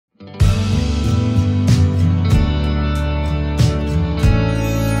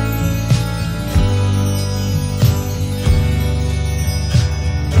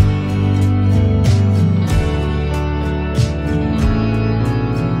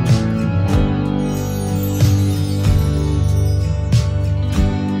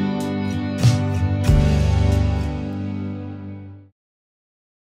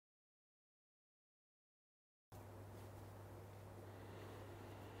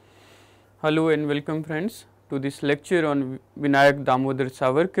Hello and welcome friends to this lecture on Vinayak Damodar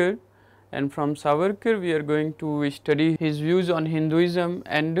Savarkar, and from Savarkar we are going to study his views on Hinduism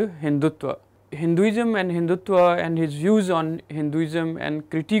and Hindutva. Hinduism and Hindutva and his views on Hinduism and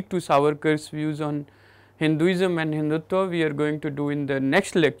critique to Savarkar's views on Hinduism and Hindutva we are going to do in the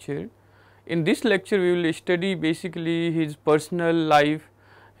next lecture. In this lecture we will study basically his personal life,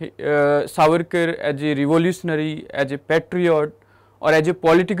 Savarkar as a revolutionary, as a patriot or as a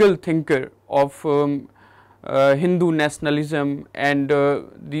political thinker of Hindu nationalism and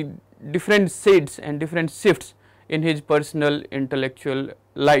the different shades and different shifts in his personal intellectual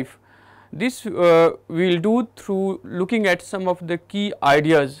life. This we will do through looking at some of the key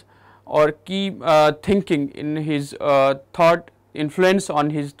ideas or key thinking in his thought, influence on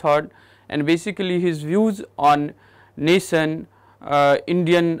his thought, and basically his views on nation,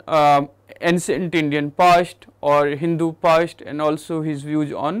 Indian ancient Indian past or Hindu past, and also his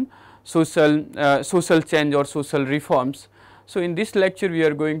views on social change or social reforms. So, in this lecture we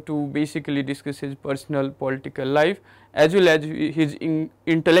are going to basically discuss his personal political life as well as his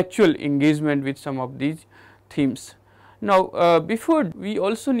intellectual engagement with some of these themes. Now, before we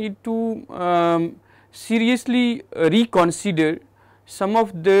also need to seriously reconsider some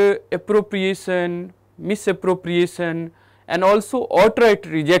of the appropriation, misappropriation and also outright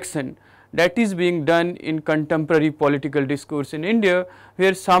rejection that is being done in contemporary political discourse in India,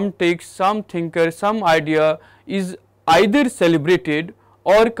 where some text, some thinker, some idea is either celebrated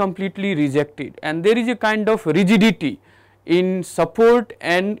or completely rejected, and there is a kind of rigidity in support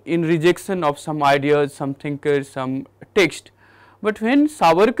and in rejection of some ideas, some thinkers, some text. But when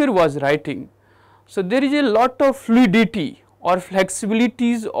Savarkar was writing, so there is a lot of fluidity or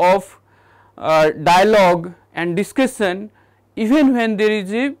flexibilities of dialogue and discussion, even when there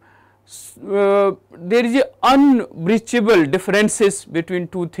is a unbreachable differences between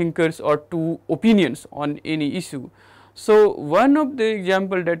two thinkers or two opinions on any issue. So, one of the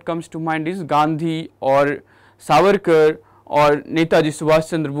example that comes to mind is Gandhi or Savarkar or Netaji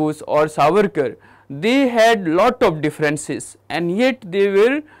Subhash Chandra Bose or Savarkar. They had lot of differences and yet they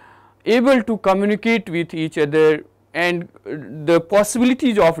were able to communicate with each other, and the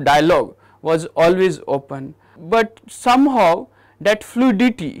possibilities of dialogue was always open. But somehow that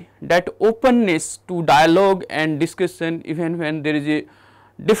fluidity, that openness to dialogue and discussion, even when there is a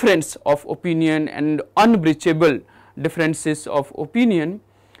difference of opinion and unbreachable differences of opinion,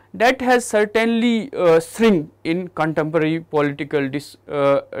 that has certainly shrunk in contemporary political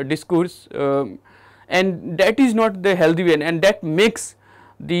discourse, and that is not the healthy way, and that makes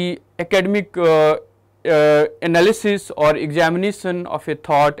the academic analysis or examination of a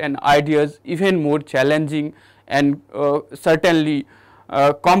thought and ideas even more challenging and certainly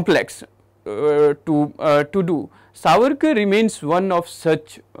complex to do. Savarkar remains one of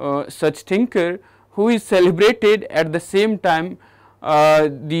such thinker who is celebrated. At the same time,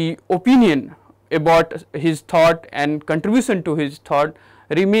 the opinion about his thought and contribution to his thought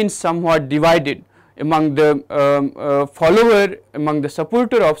remains somewhat divided among the follower, among the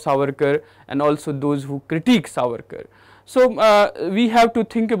supporter of Savarkar, and also those who critique Savarkar. So, we have to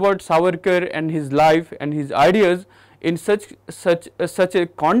think about Savarkar and his life and his ideas in such a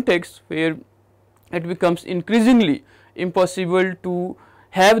context where it becomes increasingly impossible to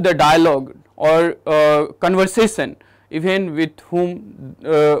have the dialogue or conversation even with whom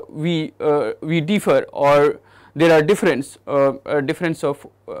we differ or there are difference of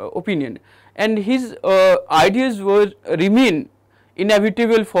opinion, and his ideas remain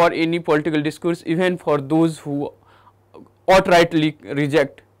inevitable for any political discourse, even for those who outrightly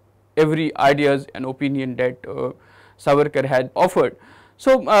reject every ideas and opinion that Savarkar had offered.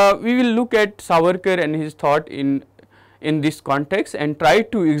 So, we will look at Savarkar and his thought in this context and try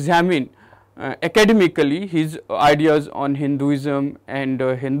to examine academically his ideas on Hinduism and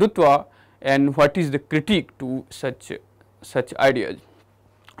Hindutva and what is the critique to such ideas.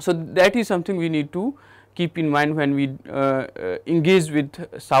 So, that is something we need to keep in mind when we engage with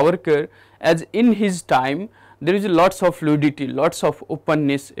Savarkar, as in his time there is lots of fluidity, lots of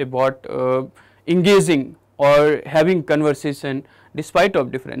openness about engaging or having conversation despite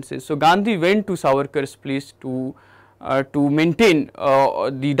of differences. So, Gandhi went to Savarkar's place to maintain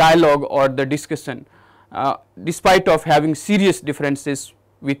the dialogue or the discussion despite of having serious differences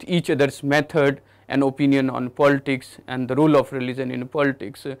with each other's method and opinion on politics and the role of religion in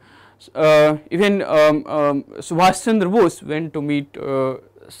politics. Even Subhash Chandra Bose went to meet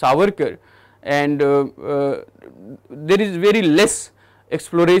Savarkar, and there is very less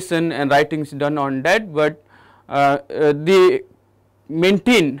exploration and writings done on that, but they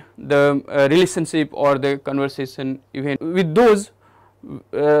maintain the relationship or the conversation even with those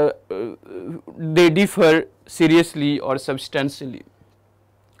they differ seriously or substantially.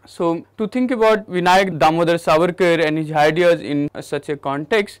 So, to think about Vinayak Damodar Savarkar and his ideas in such a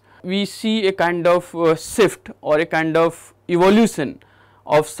context, we see a kind of shift or a kind of evolution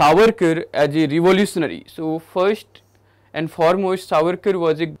of Savarkar as a revolutionary. So, first and foremost, Savarkar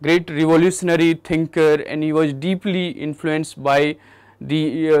was a great revolutionary thinker, and he was deeply influenced by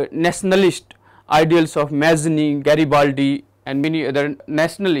the nationalist ideals of Mazzini, Garibaldi and many other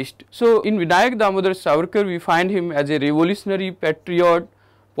nationalists. So, in Vinayak Damodar Savarkar, we find him as a revolutionary patriot,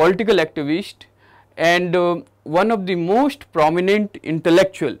 political activist, and one of the most prominent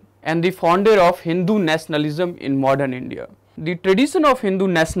intellectual and the founder of Hindu nationalism in modern India. The tradition of Hindu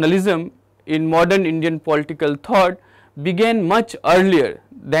nationalism in modern Indian political thought began much earlier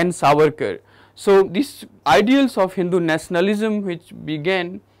than Savarkar. So, these ideals of Hindu nationalism, which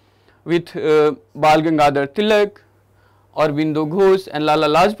began with Bal Gangadhar Tilak, Aurobindo Ghosh and Lala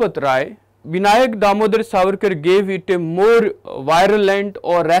Lajpat Rai, Vinayak Damodar Savarkar gave it a more virulent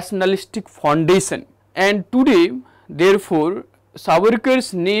or rationalistic foundation, and today therefore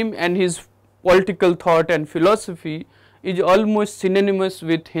Savarkar's name and his political thought and philosophy is almost synonymous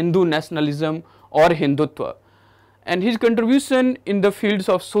with Hindu nationalism or Hindutva, and his contribution in the fields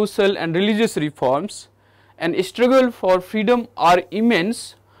of social and religious reforms and struggle for freedom are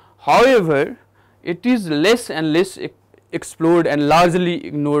immense. However, it is less and less explored and largely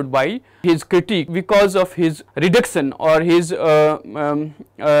ignored by his critique because of his reduction or his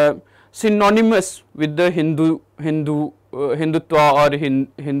synonymous with the Hindutva or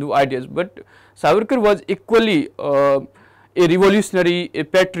Hindu ideas. But Savarkar was equally a revolutionary, a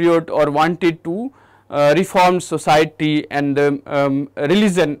patriot, or wanted to reform society and the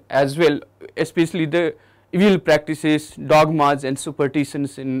religion as well, especially the evil practices, dogmas and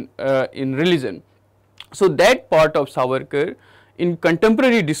superstitions in religion. So, that part of Savarkar in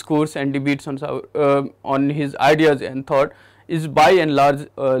contemporary discourse and debates on his ideas and thought is by and large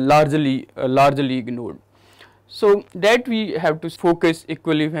largely ignored. So, that we have to focus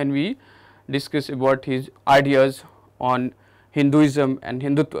equally when we discuss about his ideas on Hinduism and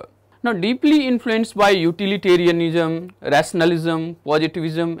Hindutva. Now, deeply influenced by utilitarianism, rationalism,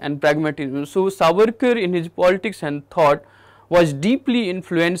 positivism and pragmatism. So, Savarkar in his politics and thought was deeply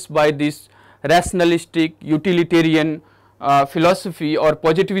influenced by this rationalistic, utilitarian philosophy or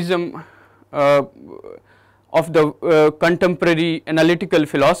positivism of the contemporary analytical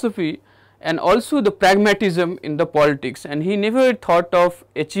philosophy, and also the pragmatism in the politics, and he never thought of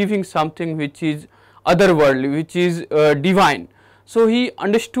achieving something which is otherworldly, which is divine. So, he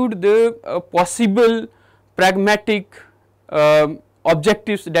understood the possible pragmatic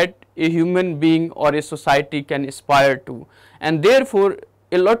objectives that a human being or a society can aspire to, and therefore,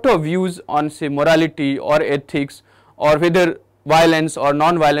 a lot of views on say morality or ethics or whether violence or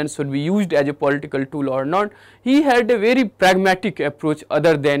non-violence should be used as a political tool or not, he had a very pragmatic approach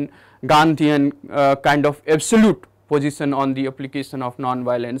other than Gandhian kind of absolute position on the application of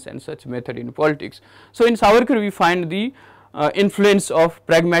non-violence and such method in politics. So, in Savarkar we find the influence of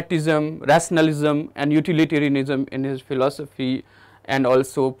pragmatism, rationalism and utilitarianism in his philosophy and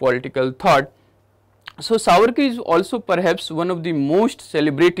also political thought. So, Savarkar is also perhaps one of the most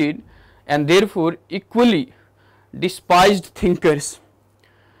celebrated and therefore equally despised thinkers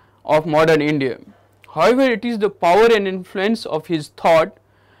of modern India. However, it is the power and influence of his thought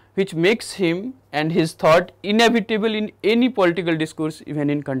which makes him and his thought inevitable in any political discourse, even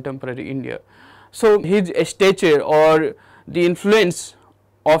in contemporary India. So, his stature or the influence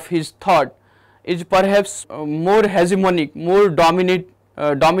of his thought is perhaps more hegemonic, more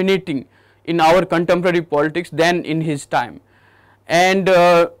dominating in our contemporary politics than in his time, and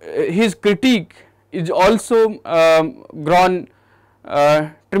his critique is also grown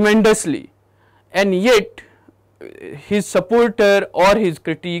tremendously, and yet his supporter or his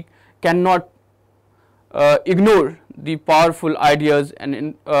critique cannot ignore the powerful ideas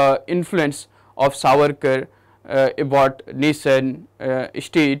and influence of Savarkar about nation,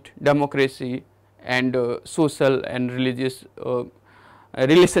 state, democracy and social and religious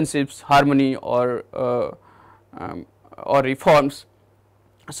relationships, harmony or reforms.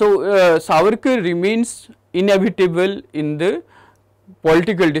 So, Savarkar remains inevitable in the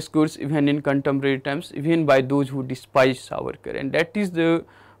political discourse even in contemporary times, even by those who despise Savarkar, and that is the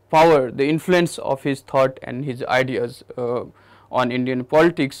power, the influence of his thought and his ideas on Indian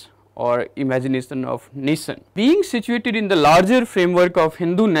politics or imagination of nation. Being situated in the larger framework of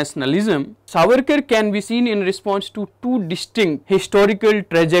Hindu nationalism, Savarkar can be seen in response to two distinct historical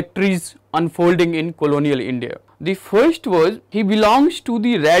trajectories unfolding in colonial India. The first was he belongs to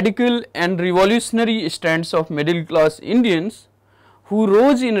the radical and revolutionary strands of middle class Indians who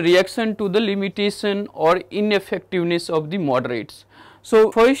rose in reaction to the limitation or ineffectiveness of the moderates.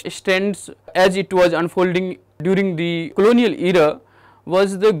 So, first stands as it was unfolding during the colonial era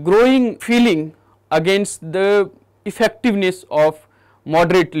was the growing feeling against the effectiveness of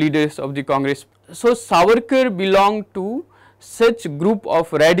moderate leaders of the Congress. So, Savarkar belonged to such group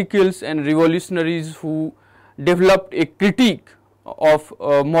of radicals and revolutionaries who developed a critique of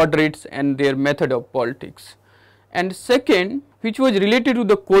moderates and their method of politics. And second, which was related to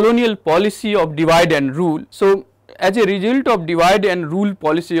the colonial policy of divide and rule. So, as a result of divide and rule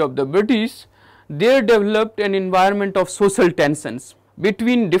policy of the British, they developed an environment of social tensions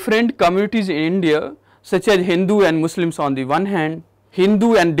between different communities in India, such as Hindu and Muslims on the one hand,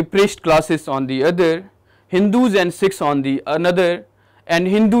 Hindu and depressed classes on the other, Hindus and Sikhs on the another, and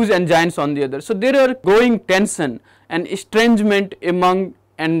Hindus and Jains on the other. So, there are growing tension and estrangement among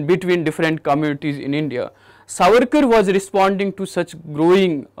and between different communities in India. Savarkar was responding to such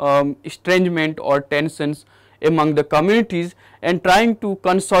growing estrangement or tensions among the communities and trying to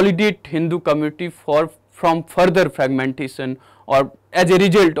consolidate Hindu community from further fragmentation or as a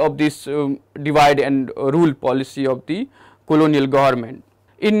result of this divide and rule policy of the colonial government.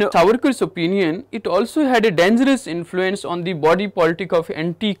 In Savarkar's opinion, it also had a dangerous influence on the body politic of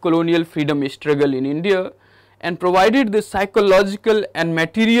anti-colonial freedom struggle in India and provided the psychological and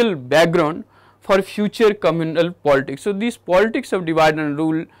material background for future communal politics. So, these politics of divide and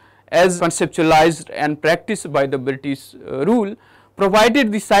rule as conceptualized and practiced by the British rule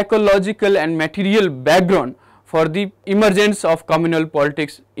provided the psychological and material background for the emergence of communal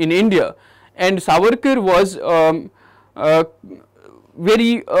politics in India. And Savarkar was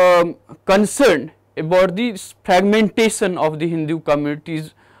very concerned about the fragmentation of the Hindu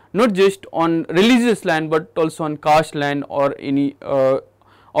communities, not just on religious line but also on caste line or any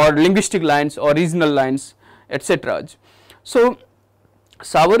or linguistic lines or regional lines, etc. So,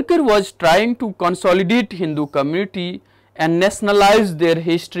 Savarkar was trying to consolidate Hindu community and nationalize their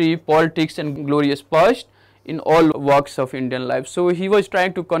history, politics and glorious past in all walks of Indian life. So, he was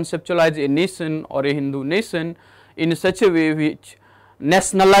trying to conceptualize a nation or a Hindu nation in such a way which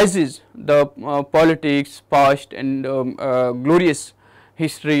nationalizes the politics, past and glorious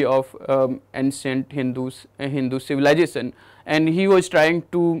history of ancient Hindu civilization, and he was trying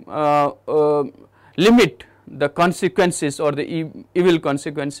to limit the consequences or the evil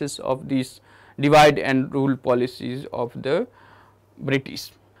consequences of these divide and rule policies of the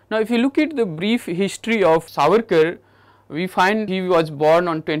British. Now, if you look at the brief history of Savarkar, we find he was born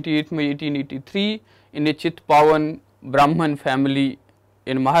on 28 May 1883 in a Chitpavan Brahman family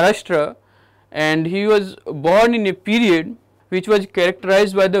in Maharashtra, and he was born in a period which was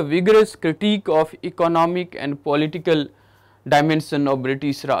characterized by the vigorous critique of economic and political dimension of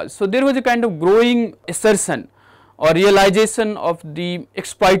British Raj. So, there was a kind of growing assertion or realization of the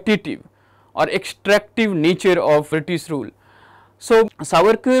exploitative or extractive nature of British rule. So,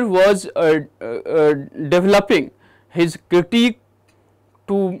 Savarkar was developing his critique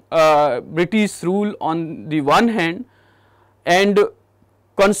to British rule on the one hand and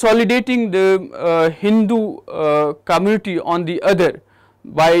consolidating the Hindu community on the other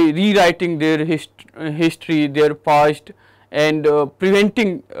by rewriting their history, their past and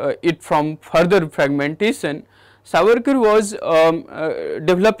preventing it from further fragmentation. Savarkar was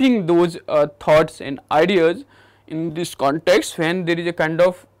developing those thoughts and ideas in this context when there is a kind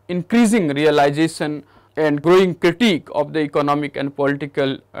of increasing realization and growing critique of the economic and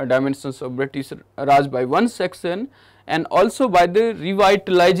political dimensions of British Raj by one section, and also by the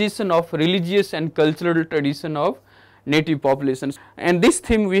revitalization of religious and cultural tradition of native populations. And this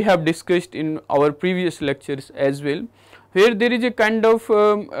theme we have discussed in our previous lectures as well, where there is a kind of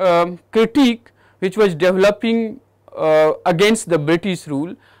critique which was developing against the British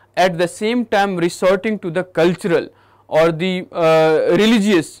rule, at the same time resorting to the cultural or the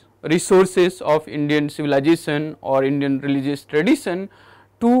religious resources of Indian civilization or Indian religious tradition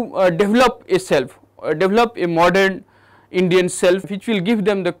to develop a self, develop a modern Indian self which will give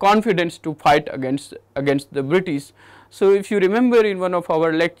them the confidence to fight against the British. So, if you remember in one of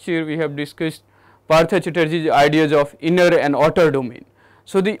our lecture we have discussed Partha Chatterjee's ideas of inner and outer domain.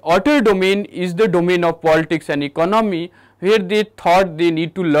 So, the outer domain is the domain of politics and economy, where they thought they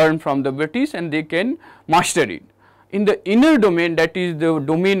need to learn from the British and they can master it. In the inner domain, that is the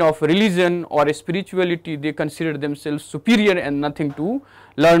domain of religion or spirituality, they consider themselves superior and nothing to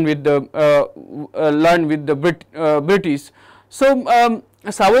learn with the British. So,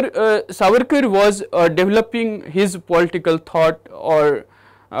 Savarkar was developing his political thought or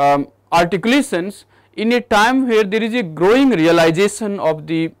articulations in a time where there is a growing realization of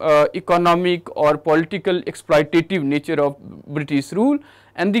the economic or political exploitative nature of British rule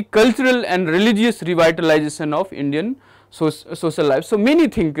and the cultural and religious revitalization of Indian social life. So, many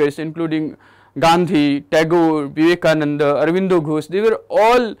thinkers including Gandhi, Tagore, Vivekananda, Aurobindo Ghosh, they were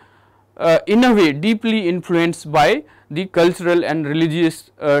all in a way deeply influenced by the cultural and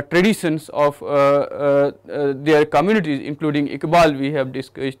religious traditions of their communities, including Iqbal we have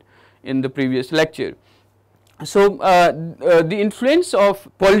discussed in the previous lecture. So, the influence of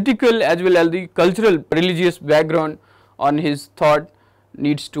political as well as the cultural religious background on his thought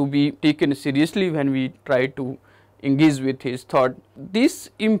needs to be taken seriously when we try to engage with his thought. This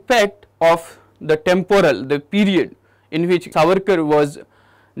impact of the temporal, the period in which Savarkar was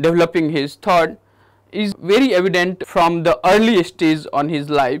developing his thought is very evident from the early stage on his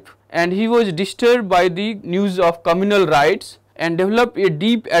life, and he was disturbed by the news of communal rights and developed a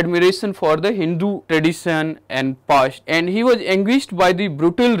deep admiration for the Hindu tradition and past, and he was anguished by the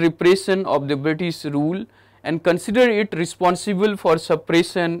brutal repression of the British rule and considered it responsible for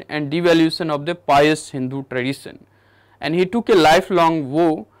suppression and devaluation of the pious Hindu tradition, and he took a lifelong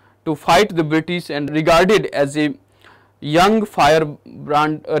vow to fight the British and regarded as a young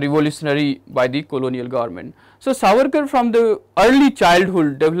firebrand revolutionary by the colonial government. So, Savarkar from the early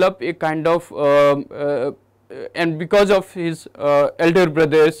childhood developed a kind of and because of his elder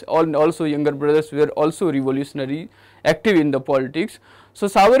brothers and also younger brothers were also revolutionary active in the politics. So,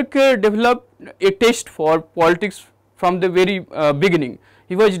 Savarkar developed a taste for politics from the very beginning.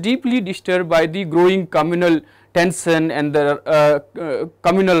 He was deeply disturbed by the growing communal tension and the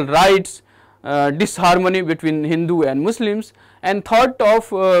communal rights, disharmony between Hindu and Muslims, and thought of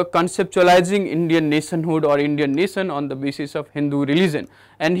conceptualizing Indian nationhood or Indian nation on the basis of Hindu religion,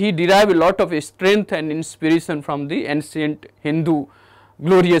 and he derived a lot of strength and inspiration from the ancient Hindu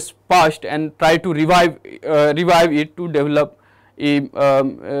glorious past and tried to revive it to develop a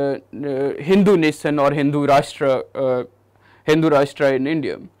Hindu nation or Hindu Rashtra in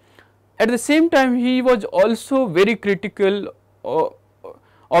India. At the same time, he was also very critical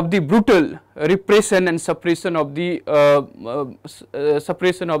of the brutal repression and suppression of the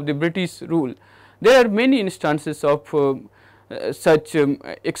British rule. There are many instances of such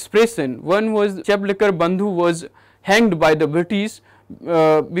expression. One was Chaplekar Bandhu was hanged by the British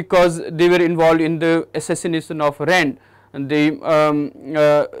because they were involved in the assassination of Rand, and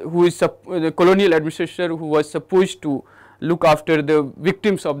who is the colonial administrator who was supposed to look after the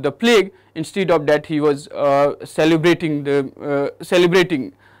victims of the plague. Instead of that, he was celebrating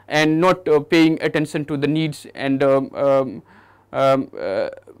and not paying attention to the needs and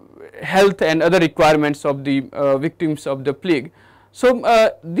health and other requirements of the victims of the plague. So,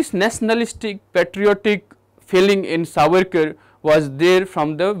 this nationalistic patriotic feeling in Savarkar was there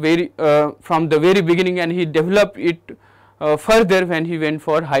from the very beginning, and he developed it further when he went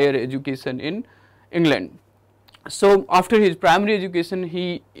for higher education in England. So, after his primary education,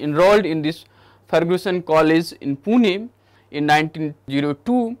 he enrolled in this Ferguson College in Pune in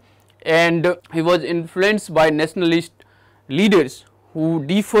 1902, and he was influenced by nationalist leaders who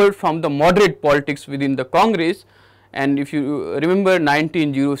differed from the moderate politics within the Congress. And if you remember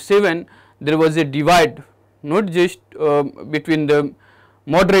 1907, there was a divide not just between the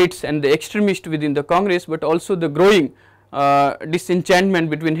moderates and the extremists within the Congress, but also the growing disenchantment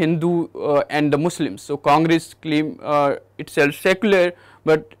between Hindu and the Muslims. So, Congress claimed itself secular,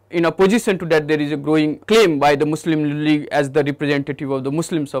 but in opposition to that there is a growing claim by the Muslim League as the representative of the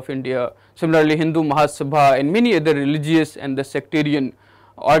Muslims of India. Similarly, Hindu Mahasabha and many other religious and the sectarian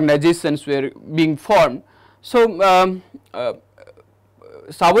organizations were being formed. So,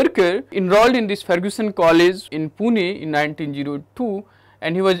 Savarkar enrolled in this Ferguson College in Pune in 1902,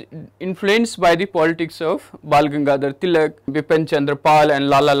 and he was influenced by the politics of Bal Gangadhar Tilak, Bipin Chandra Pal and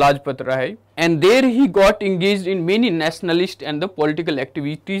Lala Lajpat Rai, and there he got engaged in many nationalist and the political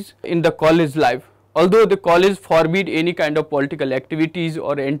activities in the college life. Although the college forbid any kind of political activities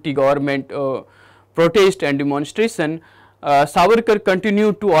or anti-government protest and demonstration, Savarkar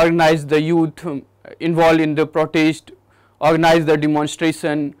continued to organize the youth involved in the protest, organize the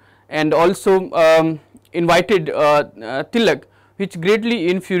demonstration, and also invited Tilak, which greatly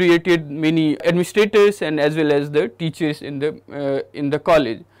infuriated many administrators and as well as the teachers in the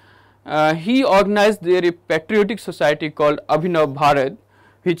college. He organized there a patriotic society called Abhinav Bharat,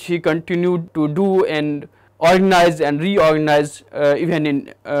 which he continued to do and organize and reorganize even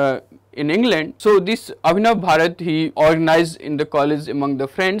in England. So, this Abhinav Bharat he organized in the college among the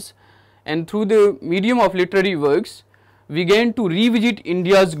friends, and through the medium of literary works began to revisit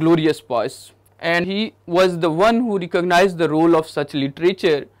India's glorious past. And he was the one who recognized the role of such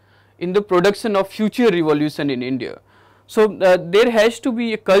literature in the production of future revolution in India. So, there has to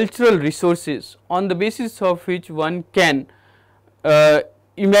be a cultural resources on the basis of which one can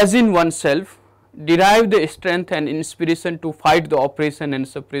imagine oneself, derive the strength and inspiration to fight the oppression and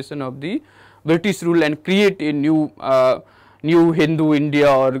suppression of the British rule and create a new Hindu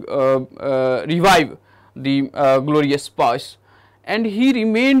India, or revive the glorious past. And he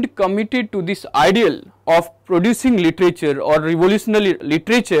remained committed to this ideal of producing literature or revolutionary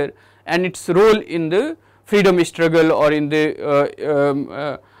literature and its role in the freedom struggle or in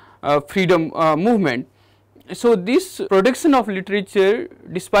the freedom movement. So, this production of literature,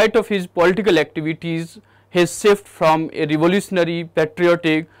 despite of his political activities, his shift from a revolutionary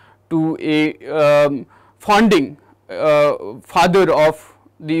patriotic to a founding father of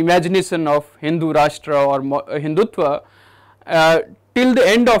the imagination of Hindu Rashtra or Hindutva, till the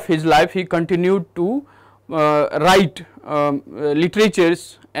end of his life he continued to write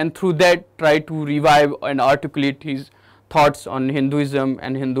literatures, and through that try to revive and articulate his thoughts on Hinduism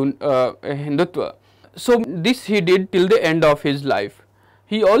and Hindutva. So, this he did till the end of his life.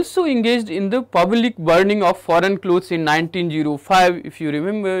 He also engaged in the public burning of foreign clothes in 1905, if you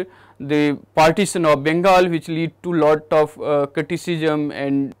remember the partition of Bengal, which led to lot of criticism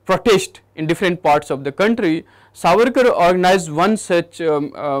and protest in different parts of the country. Savarkar organized one such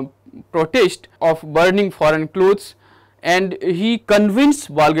protest of burning foreign clothes, and he convinced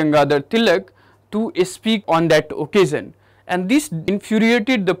Gangadhar Tilak to speak on that occasion, and this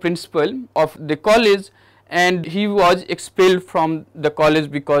infuriated the principal of the college, and he was expelled from the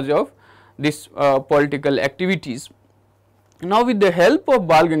college because of this political activities. Now, with the help of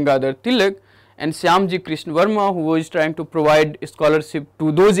Gangadhar Tilak and Shyamji Krishna Verma, who was trying to provide scholarship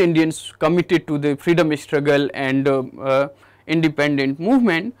to those Indians committed to the freedom struggle and independent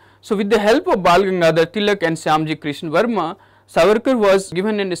movement. So, with the help of Gangadhar Tilak and Shyamji Krishna Verma, Savarkar was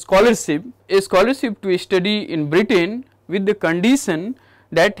given a scholarship to study in Britain with the condition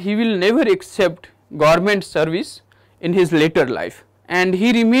that he will never accept government service in his later life. And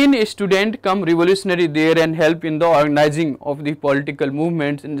he remained a student come revolutionary there and help in the organizing of the political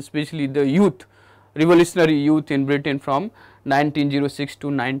movements, and especially the youth, revolutionary youth in Britain from 1906 to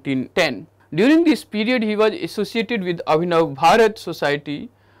 1910. During this period, he was associated with Abhinav Bharat Society,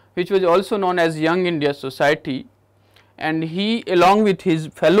 which was also known as Young India Society, and he, along with his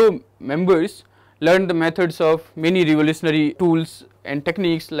fellow members, learned the methods of many revolutionary tools and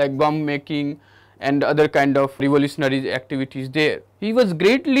techniques like bomb making and other kind of revolutionary activities there. He was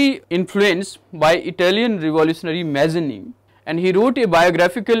greatly influenced by Italian revolutionary Mazzini, and he wrote a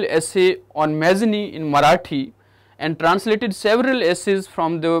biographical essay on Mazzini in Marathi and translated several essays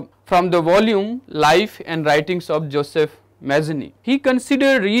from the volume Life and Writings of Joseph Mazzini. He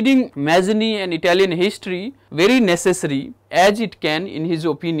considered reading Mazzini and Italian history very necessary, as it can, in his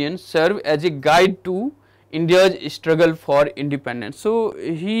opinion, serve as a guide to India's struggle for independence. So,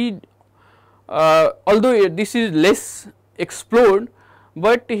 he although this is less explored,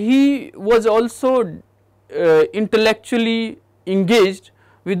 but he was also intellectually engaged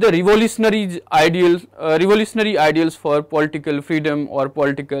with the revolutionary ideals for political freedom or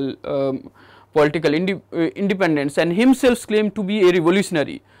political independence, and himself claimed to be a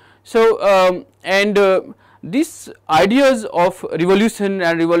revolutionary. So, these ideas of revolution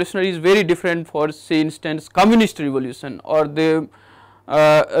and revolutionary is very different for, say, instance, communist revolution or the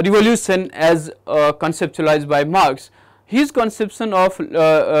revolution as conceptualized by Marx. His conception of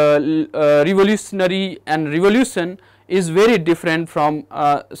revolutionary and revolution is very different from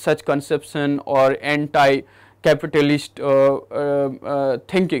such conception or anti-capitalist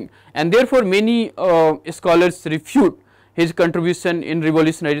thinking, and therefore many scholars refute his contribution in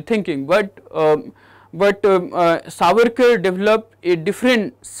revolutionary thinking. But Savarkar developed a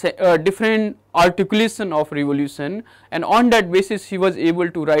different articulation of revolution, and on that basis he was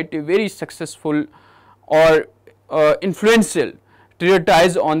able to write a very successful or influential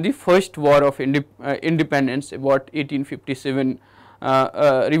treatise on the first war of independence, about 1857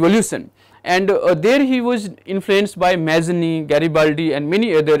 revolution. And there he was influenced by Mazzini, Garibaldi and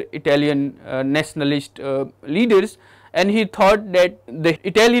many other Italian nationalist leaders, and he thought that the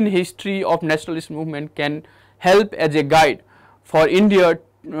Italian history of nationalist movement can help as a guide for India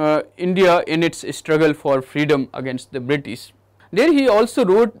in its struggle for freedom against the British. There he also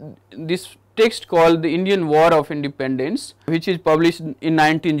wrote this text called the Indian War of Independence, which is published in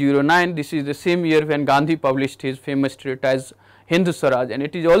 1909. This is the same year when Gandhi published his famous treatise Hindu Swaraj, and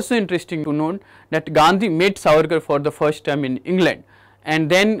it is also interesting to note that Gandhi met Savarkar for the first time in England, and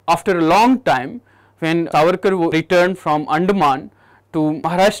then after a long time when Savarkar returned from Andaman to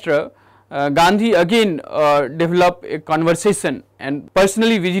Maharashtra, Gandhi again developed a conversation and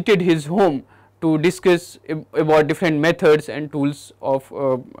personally visited his home to discuss about different methods and tools of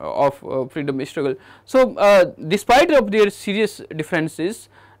freedom struggle. So, despite of their serious differences,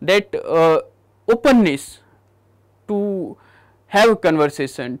 that openness to have a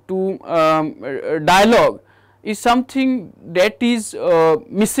conversation, to dialogue is something that is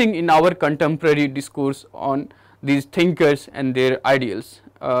missing in our contemporary discourse on these thinkers and their ideals,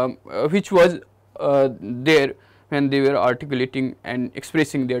 which was there when they were articulating and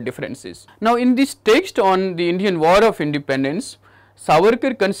expressing their differences. Now, in this text on the Indian War of Independence,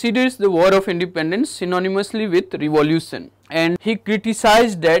 Savarkar considers the War of Independence synonymously with revolution, and he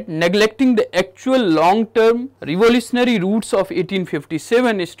criticized that neglecting the actual long-term revolutionary roots of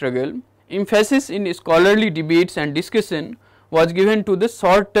 1857 struggle, emphasis in scholarly debates and discussion was given to the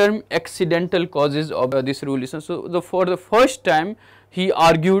short-term accidental causes of this revolution. So, for the first time he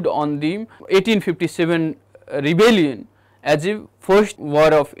argued on the 1857 rebellion as a first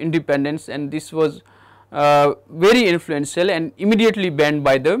war of independence, and this was very influential and immediately banned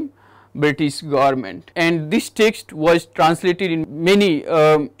by the British government. And this text was translated in many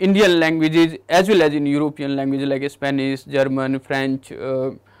Indian languages as well as in European languages like Spanish, German, French,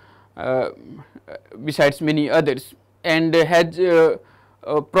 besides many others, and has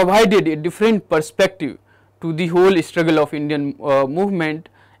provided a different perspective to the whole struggle of Indian movement,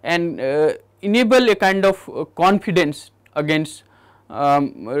 and enable a kind of confidence against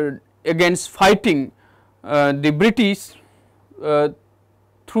fighting the British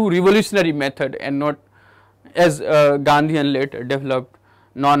through revolutionary method, and not as Gandhian later developed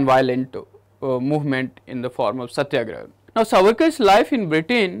non-violent movement in the form of satyagraha. Now, Savarkar's life in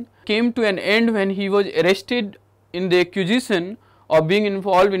Britain came to an end when he was arrested in the accusation of being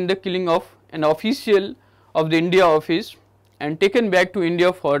involved in the killing of an official of the India office and taken back to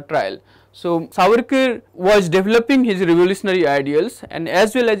India for trial. So, Savarkar was developing his revolutionary ideals and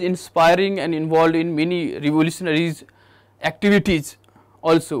as well as inspiring and involved in many revolutionary activities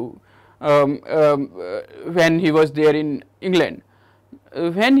also when he was there in England.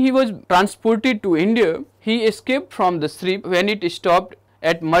 When he was transported to India, he escaped from the ship when it stopped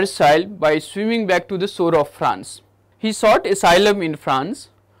at Marseille by swimming back to the shore of France. He sought asylum in France,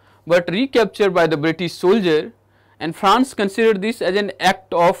 but recaptured by the British soldier, and France considered this as an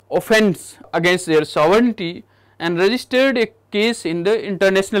act of offence against their sovereignty and registered a case in the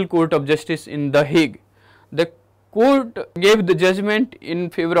International Court of Justice in The Hague. The court gave the judgment in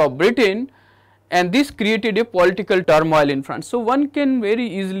favor of Britain, and this created a political turmoil in France. So, one can very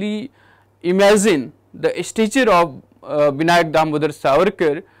easily imagine the stature of Vinayak Damodar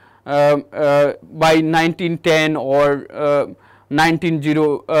Savarkar by 1910 or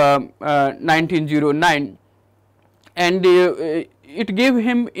 1909, and it gave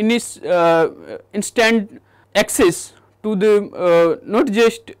him instant access to the not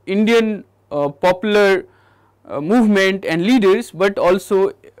just Indian popular movement and leaders, but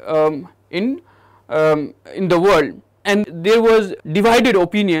also in the world. And there was divided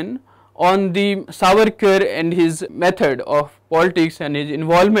opinion on the Savarkar and his method of politics and his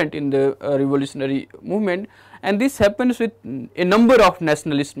involvement in the revolutionary movement, and this happens with a number of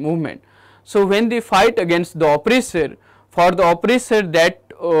nationalist movement. So, when they fight against the oppressor, for the oppressor that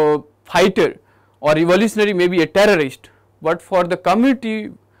fighter or revolutionary may be a terrorist, but for the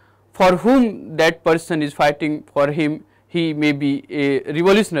community for whom that person is fighting for him, he may be a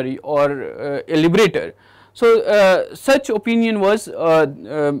revolutionary or a liberator. So, such opinion was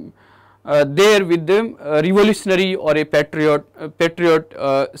there with the revolutionary or a patriot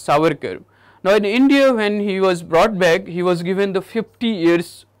Savarkar. Now, in India, when he was brought back, he was given the 50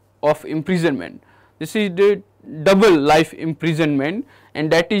 years of imprisonment. This is the double life imprisonment,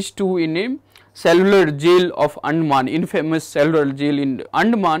 and that is too in a cellular jail of Andaman, infamous cellular jail in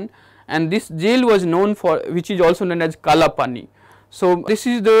Andaman, and this jail was known for, which is also known as Kalapani. So, this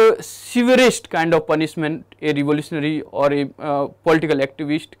is the severest kind of punishment a revolutionary or a political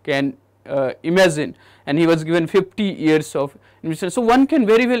activist can imagine, and he was given 50 years of imprisonment. So, one can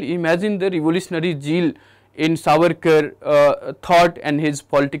very well imagine the revolutionary zeal in Savarkar thought and his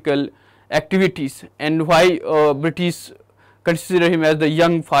political activities, and why British consider him as the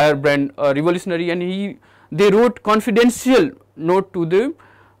young firebrand revolutionary, and they wrote confidential note to the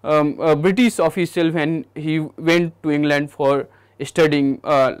British official when he went to England for studying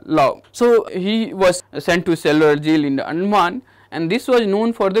law. So, he was sent to cellular jail in Andaman, and this was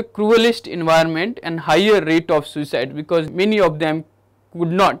known for the cruelest environment and higher rate of suicide, because many of them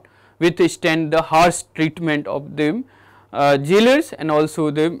could not withstand the harsh treatment of the jailers and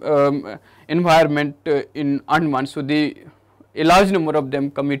also the environment in Andaman. So, they a large number of them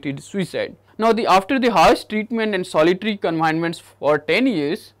committed suicide. Now, after the harsh treatment and solitary confinements for 10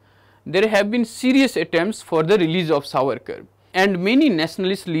 years, there have been serious attempts for the release of Savarkar, and many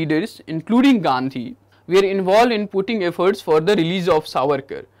nationalist leaders, including Gandhi, were involved in putting efforts for the release of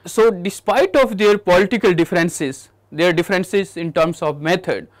Savarkar. So, despite of their political differences, their differences in terms of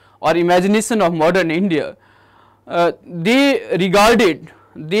method or imagination of modern India, they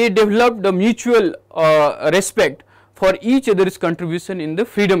developed a mutual respect for each other's contribution in the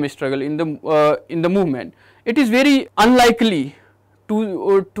freedom struggle, in the movement. It is very unlikely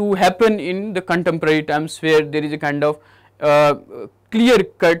to happen in the contemporary times, where there is a kind of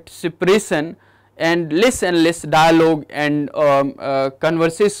clear-cut separation and less dialogue and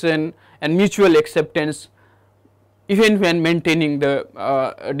conversation and mutual acceptance, even when maintaining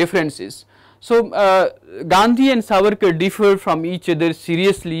the differences. So, Gandhi and Savarkar differ from each other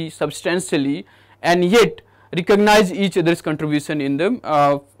seriously, substantially, and yet recognize each other's contribution in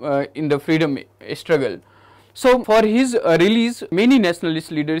the freedom struggle. So, for his release, many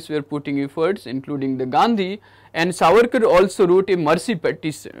nationalist leaders were putting efforts, including the Gandhi, and Savarkar also wrote a mercy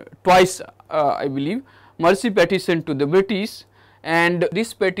petition twice, I believe, mercy petition to the British, and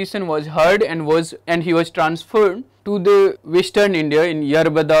this petition was heard and he was transferred to the Western India in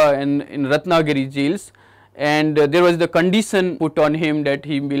Yarbada and in Ratnagiri jails, and there was the condition put on him that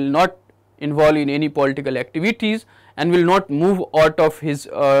he will not involve in any political activities and will not move out of his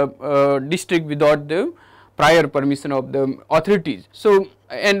district without the prior permission of the authorities. So,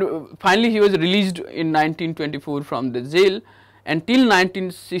 and finally he was released in 1924 from the jail, and till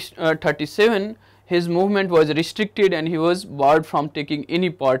 1937 his movement was restricted and he was barred from taking any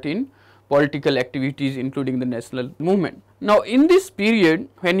part in political activities, including the national movement. Now, in this period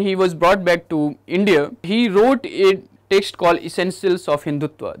when he was brought back to India, he wrote a text called Essentials of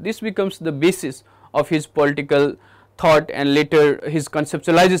Hindutva. This becomes the basis of his political thought and later his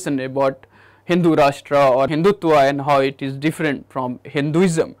conceptualization about Hindu Rashtra or Hindutva and how it is different from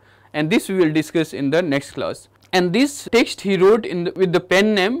Hinduism, and this we will discuss in the next class. And this text he wrote with the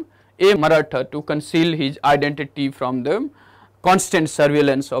pen name A. Maratha to conceal his identity from the constant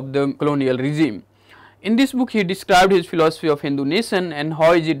surveillance of the colonial regime. In this book he described his philosophy of Hindu nation and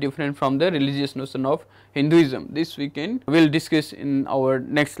how is it different from the religious notion of Hinduism. This we will discuss in our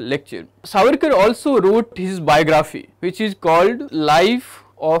next lecture. Savarkar also wrote his biography, which is called Life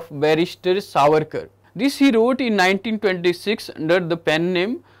of Barrister Savarkar. This he wrote in 1926 under the pen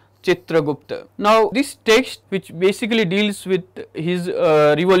name Chitragupta. Now, this text, which basically deals with his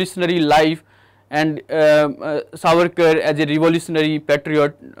revolutionary life and Savarkar as a revolutionary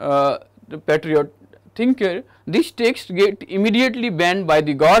patriot thinker, this text get immediately banned by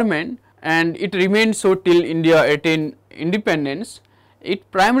the government and it remained so till India attained independence. It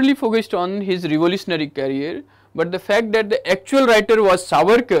primarily focused on his revolutionary career, but the fact that the actual writer was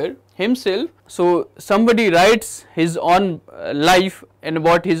Savarkar himself, so somebody writes his own life and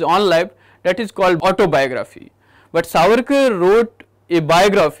about his own life, that is called autobiography. But Savarkar wrote a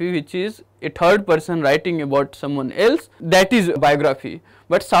biography which is a third person writing about someone else, that is biography.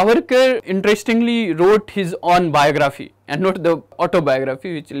 But Savarkar interestingly wrote his own biography and not the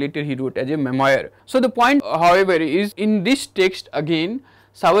autobiography which later he wrote as a memoir. So the point, however, is in this text again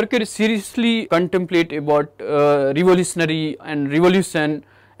Savarkar seriously contemplate about revolutionary and revolution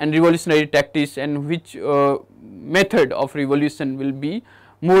and revolutionary tactics and which method of revolution will be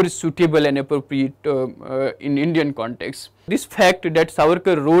more suitable and appropriate in Indian context. This fact that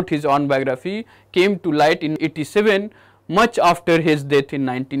Savarkar wrote his own biography came to light in 87, much after his death in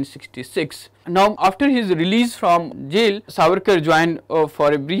 1966. Now, after his release from jail, Savarkar joined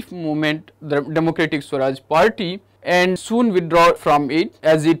for a brief moment the Democratic Swaraj Party and soon withdrew from it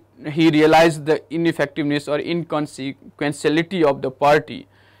as he realized the ineffectiveness or inconsequentiality of the party.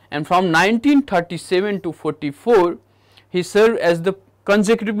 And from 1937 to 44, he served as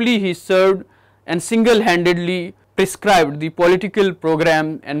consecutively he served and single-handedly prescribed the political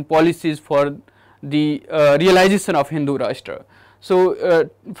program and policies for the realization of Hindu Rashtra. So,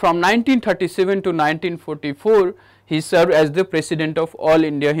 from 1937 to 1944, he served as the president of All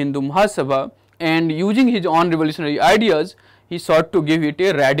India Hindu Mahasabha, and using his own revolutionary ideas, he sought to give it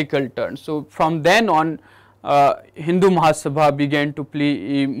a radical turn. So, from then on, Hindu Mahasabha began to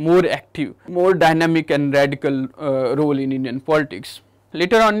play a more active, more dynamic and radical role in Indian politics.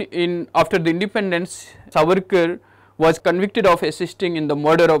 Later on, after the independence, Savarkar was convicted of assisting in the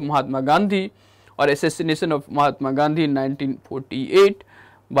murder of Mahatma Gandhi or assassination of Mahatma Gandhi in 1948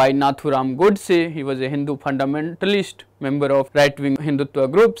 by Nathuram Godse. He was a Hindu fundamentalist, member of right-wing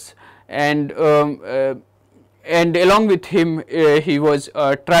Hindutva groups, and along with him he was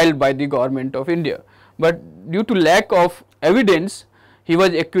trialed by the government of India. But due to lack of evidence, he was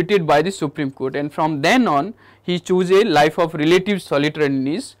acquitted by the Supreme Court, and from then on he chose a life of relative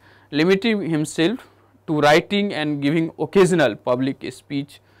solitariness, limiting himself to writing and giving occasional public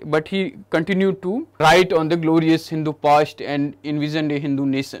speech, but he continued to write on the glorious Hindu past and envisioned a Hindu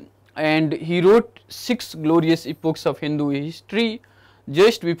nation. And he wrote 6 glorious epochs of Hindu history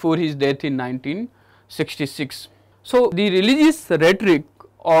just before his death in 1966. So, the religious rhetoric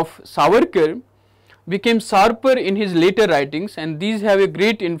of Savarkar became sharper in his later writings, and these have a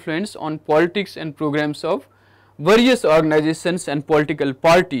great influence on politics and programs of various organizations and political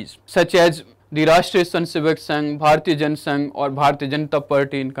parties such as the Rashtriya Sansevak Sangh, Bharatiya Jan Sangh or Bharatiya Janata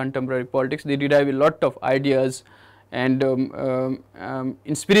Party in contemporary politics. They derive a lot of ideas and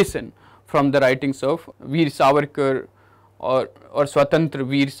inspiration from the writings of Veer Savarkar or Swatantra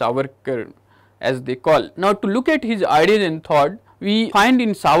Veer Savarkar as they call. Now, to look at his ideas and thought, we find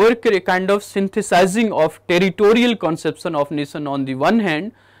in Savarkar a kind of synthesizing of territorial conception of nation on the one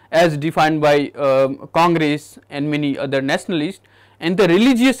hand as defined by Congress and many other nationalists, and the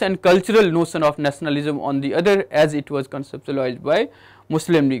religious and cultural notion of nationalism on the other as it was conceptualized by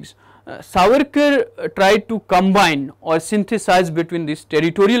Muslim Leagues. Savarkar tried to combine or synthesize between this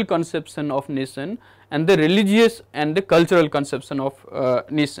territorial conception of nation and the religious and the cultural conception of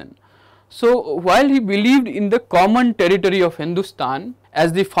nation. So, while he believed in the common territory of Hindustan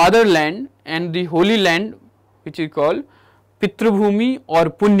as the fatherland and the holy land, which is called Pitrabhumi or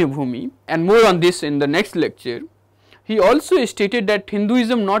Punyabhumi, and more on this in the next lecture, he also stated that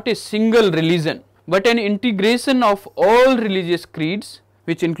Hinduism not a single religion but an integration of all religious creeds,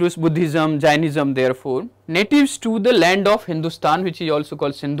 which includes Buddhism, Jainism therefore, natives to the land of Hindustan, which is also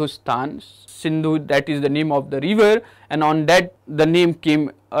called Sindhustan. Sindhu, that is the name of the river, and on that the name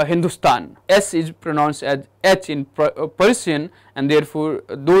came Hindustan. S is pronounced as H in Persian, and therefore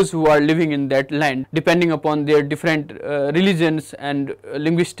those who are living in that land, depending upon their different religions and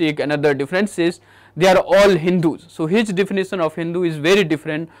linguistic and other differences, they are all Hindus. So, his definition of Hindu is very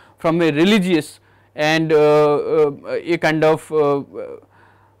different from a religious and a kind of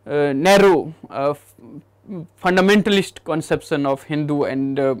narrow fundamentalist conception of Hindu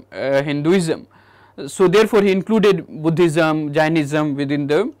and Hinduism. So, therefore, he included Buddhism, Jainism within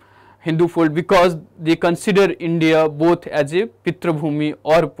the Hindu fold because they consider India both as a Pitrabhumi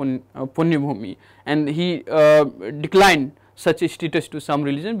or Punyabhumi, and he declined such a status to some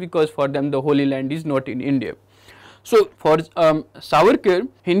religion because for them the holy land is not in India. So, for Savarkar,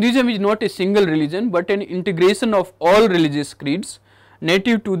 Hinduism is not a single religion but an integration of all religious creeds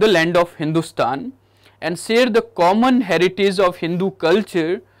native to the land of Hindustan and share the common heritage of Hindu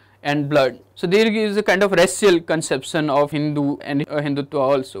culture and blood. So, there is a kind of racial conception of Hindu and Hindutva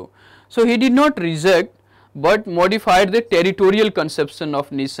also. So, he did not reject but modified the territorial conception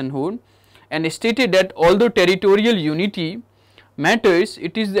of nationhood and stated that although territorial unity matters,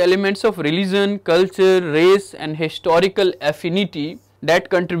 it is the elements of religion, culture, race and historical affinity that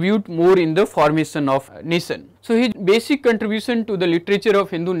contribute more in the formation of nation. So, his basic contribution to the literature of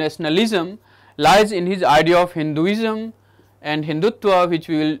Hindu nationalism lies in his idea of Hinduism and Hindutva, which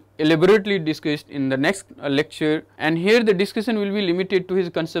we will elaborately discuss in the next lecture, and here the discussion will be limited to his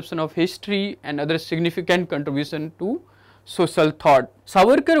conception of history and other significant contribution to social thought.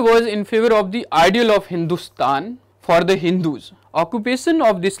 Savarkar was in favor of the ideal of Hindustan for the Hindus. Occupation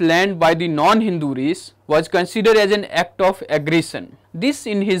of this land by the non-Hindu race was considered as an act of aggression. This,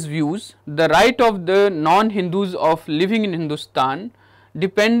 in his views, the right of the non-Hindus of living in Hindustan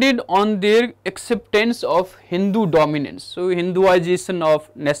depended on their acceptance of Hindu dominance. So, Hinduization of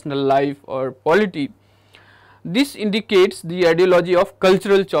national life or polity. This indicates the ideology of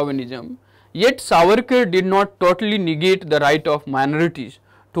cultural chauvinism, yet Savarkar did not totally negate the right of minorities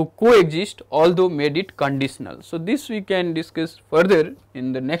to coexist, although made it conditional. So, this we can discuss further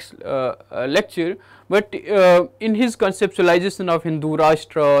in the next lecture, but in his conceptualization of Hindu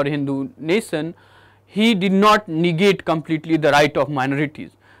Rashtra or Hindu nation, he did not negate completely the right of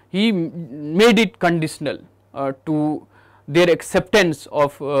minorities. He made it conditional to their acceptance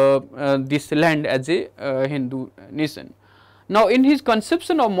of this land as a Hindu nation. Now, in his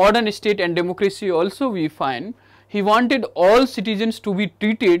conception of modern state and democracy also we find he wanted all citizens to be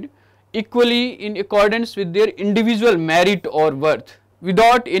treated equally in accordance with their individual merit or worth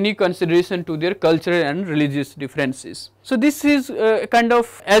without any consideration to their cultural and religious differences. So, this is kind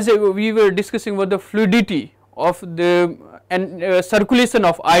of, as we were discussing about the fluidity of the circulation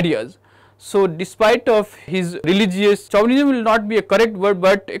of ideas. So, despite of his religious, chauvinism will not be a correct word,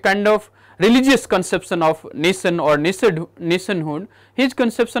 but a kind of religious conception of nation or nationhood, his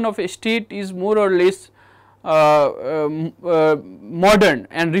conception of a state is more or less modern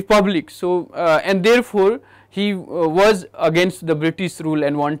and republic. So, and therefore, he was against the British rule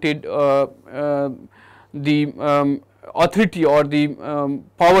and wanted the authority or the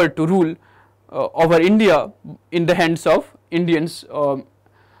power to rule over India in the hands of Indians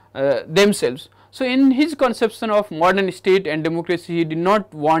themselves. So, in his conception of modern state and democracy, he did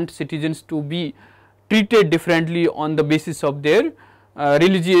not want citizens to be treated differently on the basis of their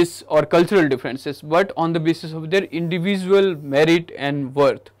religious or cultural differences, but on the basis of their individual merit and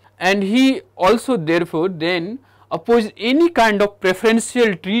worth. And he also therefore then opposed any kind of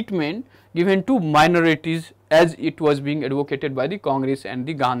preferential treatment given to minorities as it was being advocated by the Congress and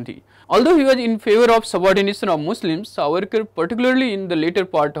the Gandhi. Although he was in favor of subordination of Muslims, Savarkar, particularly in the later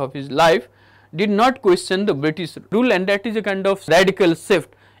part of his life, did not question the British rule, and that is a kind of radical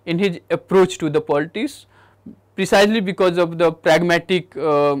shift in his approach to the politics, precisely because of the pragmatic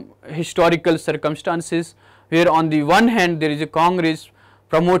historical circumstances, where on the one hand there is a Congress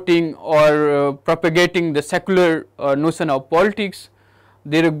promoting or propagating the secular notion of politics,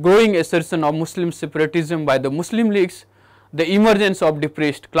 there is growing assertion of Muslim separatism by the Muslim leagues, the emergence of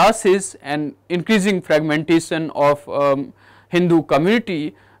depressed classes and increasing fragmentation of Hindu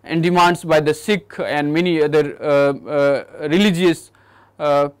community, and demands by the Sikh and many other religious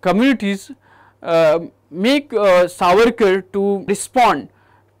communities make Savarkar to respond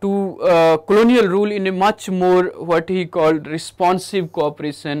to colonial rule in a much more what he called responsive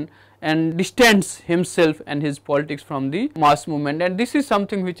cooperation, and distance himself and his politics from the mass movement, and this is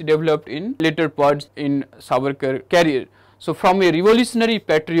something which developed in later parts in Savarkar career. So, from a revolutionary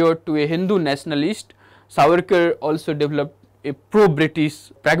patriot to a Hindu nationalist, Savarkar also developed a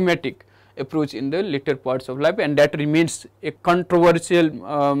pro-British pragmatic approach in the later parts of life, and that remains a controversial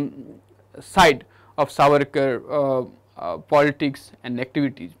side of Savarkar politics and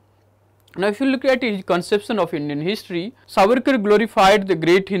activities. Now, if you look at his conception of Indian history, Savarkar glorified the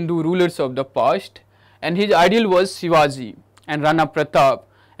great Hindu rulers of the past, and his ideal was Shivaji and Rana Pratap,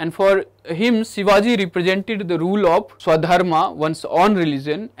 and for him Shivaji represented the rule of Swadharma, one's own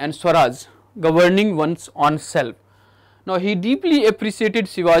religion, and Swaraj, governing one's own self. Now, he deeply appreciated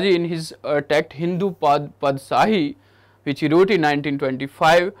Shivaji in his text Hindu Padsahi, which he wrote in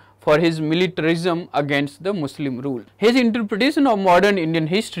 1925, for his militarism against the Muslim rule. His interpretation of modern Indian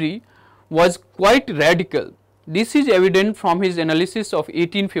history was quite radical. This is evident from his analysis of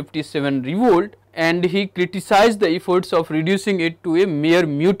 1857 revolt, and he criticized the efforts of reducing it to a mere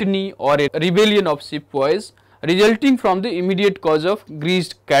mutiny or a rebellion of sepoys, resulting from the immediate cause of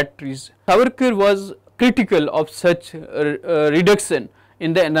greased cat trees. Savarkar was critical of such reduction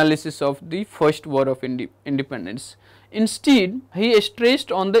in the analysis of the first war of independence. Instead, he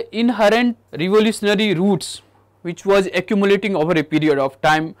stressed on the inherent revolutionary roots which was accumulating over a period of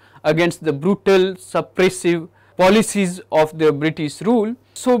time against the brutal suppressive policies of the British rule.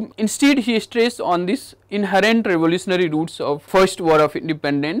 So, instead he stressed on this inherent revolutionary roots of first war of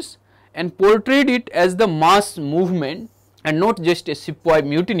independence and portrayed it as the mass movement and not just a sepoy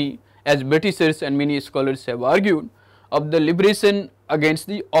mutiny, as Britishers and many scholars have argued, of the liberation against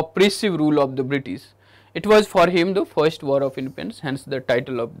the oppressive rule of the British. It was for him the first war of independence, hence the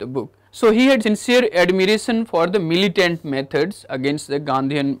title of the book. So, he had sincere admiration for the militant methods against the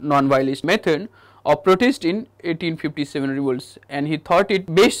Gandhian non-violence method of protest in 1857 revolts, and he thought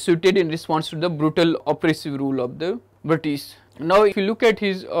it best suited in response to the brutal oppressive rule of the British. Now, if you look at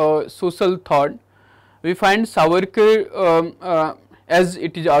his social thought, we find Savarkar, as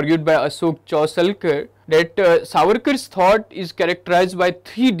it is argued by Ashok Chausalkar, that Savarkar's thought is characterized by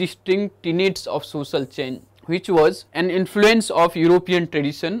three distinct tenets of social change, which was an influence of European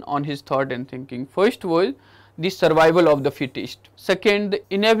tradition on his thought and thinking. First was the survival of the fittest. Second, the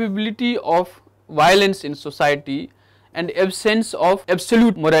inevitability of violence in society and absence of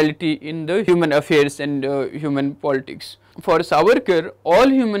absolute morality in the human affairs and human politics. For Savarkar, all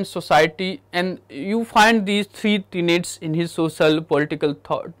human society, and you find these three tenets in his social political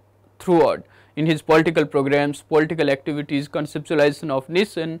thought throughout, in his political programs, political activities, conceptualization of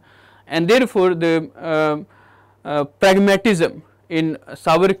nation, and therefore the pragmatism in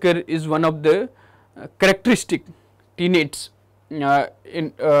Savarkar is one of the characteristic tenets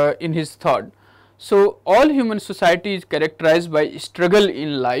in his thought. So, all human society is characterized by struggle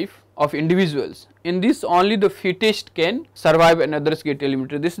in life of individuals. In this, only the fittest can survive and others get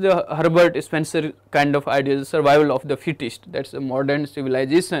eliminated. This is the Herbert Spencer kind of idea, the survival of the fittest. That is the modern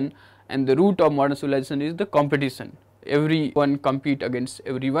civilization, and the root of modern civilization is the competition. Everyone compete against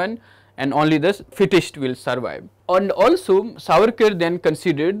everyone, and only the fittest will survive. And also, Savarkar then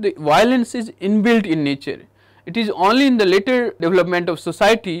considered the violence is inbuilt in nature. It is only in the later development of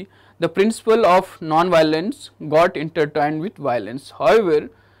society the principle of non-violence got intertwined with violence. However,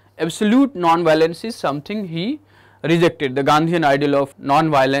 absolute non-violence is something he rejected. The Gandhian ideal of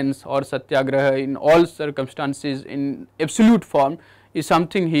non-violence or satyagraha in all circumstances in absolute form is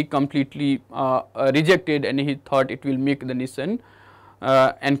something he completely rejected, and he thought it will make the nation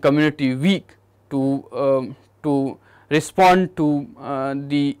and community weak to respond to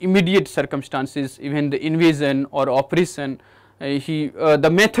the immediate circumstances, even the invasion or oppression. The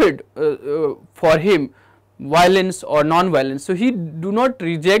method for him, violence or non-violence. So, he do not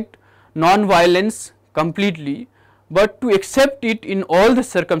reject non-violence completely, but to accept it in all the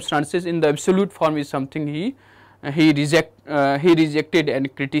circumstances in the absolute form is something he rejected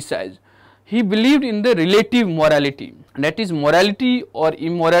and criticized. He believed in the relative morality, that is, morality or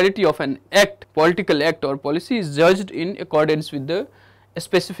immorality of an act, political act or policy is judged in accordance with the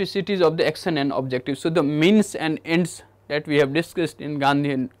specificities of the action and objective. So, the means and ends that we have discussed in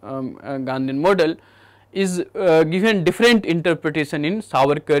Gandhian model is given different interpretation in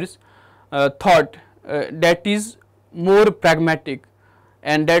Savarkar's thought that is more pragmatic,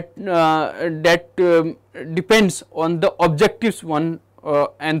 and that depends on the objectives one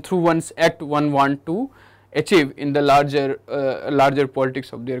and through one's act one want to achieve in the larger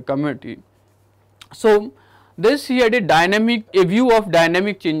politics of their community. So, this he had a view of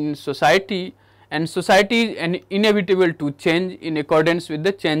dynamic change in society, and society is inevitable to change in accordance with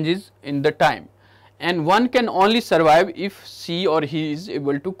the changes in the time, and one can only survive if she or he is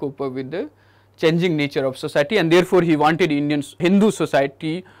able to cope up with the changing nature of society, and therefore he wanted Hindu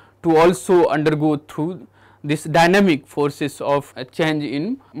society to also undergo through this dynamic forces of change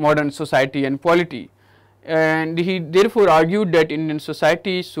in modern society and polity. And he therefore argued that Indian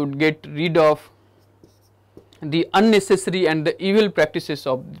society should get rid of the unnecessary and the evil practices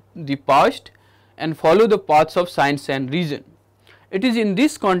of the past and follow the paths of science and reason. It is in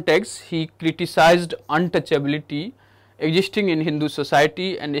this context he criticized untouchability existing in Hindu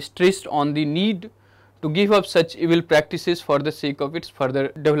society and stressed on the need to give up such evil practices for the sake of its further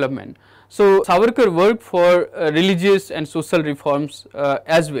development. So, Savarkar worked for religious and social reforms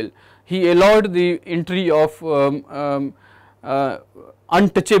as well. He allowed the entry of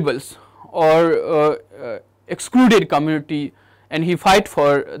untouchables or excluded community, and he fight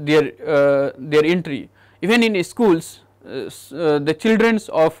for their entry. Even in schools, the children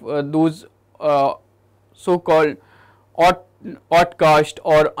of those so called outcast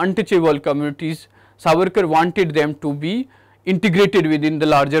or untouchable communities, Savarkar wanted them to be integrated within the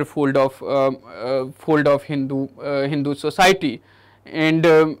larger fold of Hindu society. And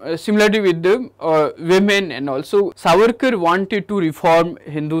similarly with the women, and also Savarkar wanted to reform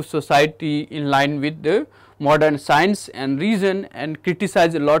Hindu society in line with the modern science and reason, and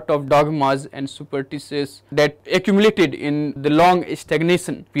criticize a lot of dogmas and superstitions that accumulated in the long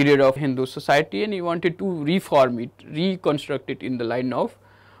stagnation period of Hindu society, and he wanted to reform it, reconstruct it in the line of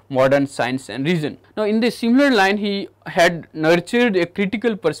modern science and reason. Now, in the similar line, he had nurtured a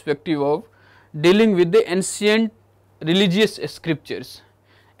critical perspective of dealing with the ancient religious scriptures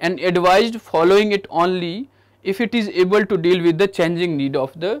and advised following it only if it is able to deal with the changing need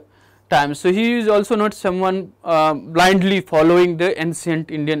of the time. So, he is also not someone blindly following the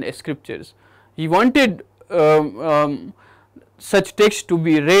ancient Indian scriptures. He wanted such texts to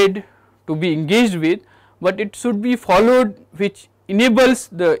be read, to be engaged with, but it should be followed which enables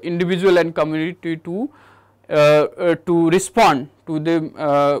the individual and community to respond to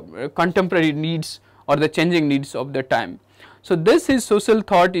the contemporary needs or the changing needs of the time. So, this his social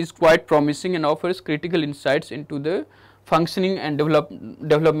thought is quite promising and offers critical insights into the functioning and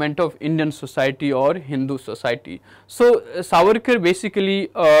development of Indian society or Hindu society. So, Savarkar basically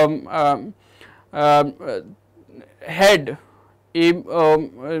had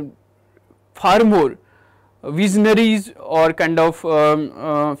a far more visionaries or kind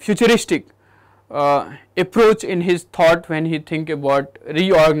of futuristic approach in his thought when he think about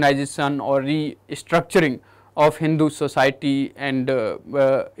reorganization or restructuring of Hindu society and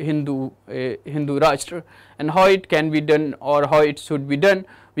Hindu Rashtra, and how it can be done or how it should be done.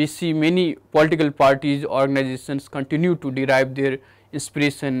 We see many political parties, organizations continue to derive their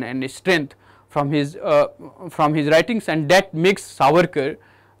inspiration and strength from his writings, and that makes Savarkar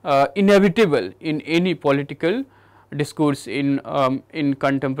inevitable in any political discourse in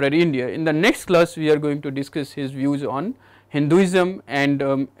contemporary India. In the next class, we are going to discuss his views on Hinduism and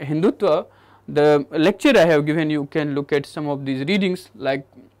Hindutva. The lecture I have given you can look at some of these readings like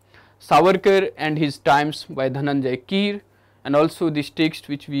Savarkar and His Times by Dhananjay Keer, and also this text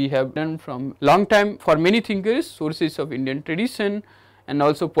which we have done from long time for many thinkers, Sources of Indian Tradition, and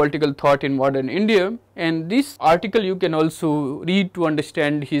also Political Thought in Modern India. And this article you can also read to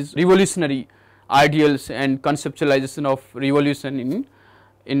understand his revolutionary ideals and conceptualization of revolution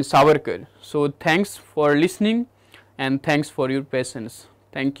in Savarkar. So, thanks for listening and thanks for your patience.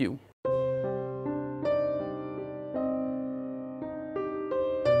 Thank you.